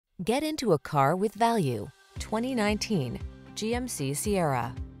Get into a car with value. 2019 GMC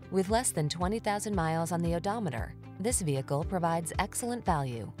Sierra. With less than 20,000 miles on the odometer, this vehicle provides excellent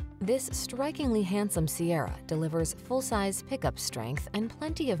value. This strikingly handsome Sierra delivers full-size pickup strength and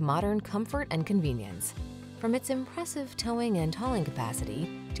plenty of modern comfort and convenience. From its impressive towing and hauling capacity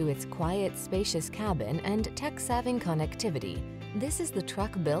to its quiet, spacious cabin and tech-savvy connectivity, this is the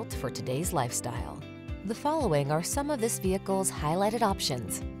truck built for today's lifestyle. The following are some of this vehicle's highlighted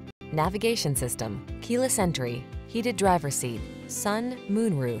options: navigation system, keyless entry, heated driver's seat, sun,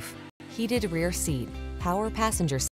 moonroof, heated rear seat, power passenger seat.